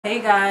Hey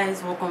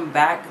guys, welcome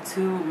back to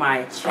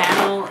my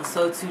channel.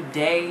 So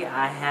today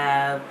I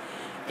have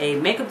a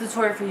makeup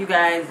tutorial for you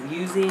guys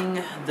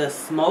using the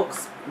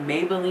Smokes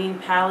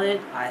Maybelline palette.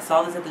 I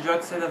saw this at the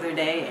drugstore the other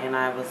day and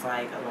I was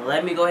like,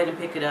 let me go ahead and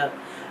pick it up.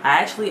 I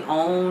actually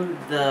own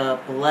the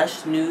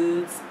Blush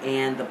Nudes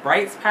and the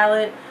Brights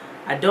palette.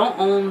 I don't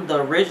own the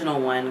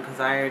original one because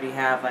I already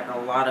have like a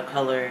lot of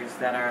colors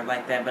that are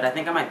like that, but I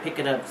think I might pick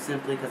it up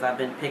simply because I've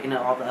been picking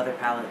up all the other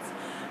palettes.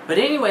 But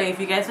anyway, if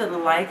you guys would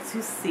like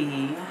to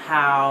see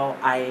how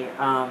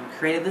I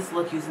created this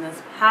look using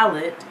this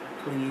palette,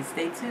 please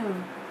stay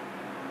tuned.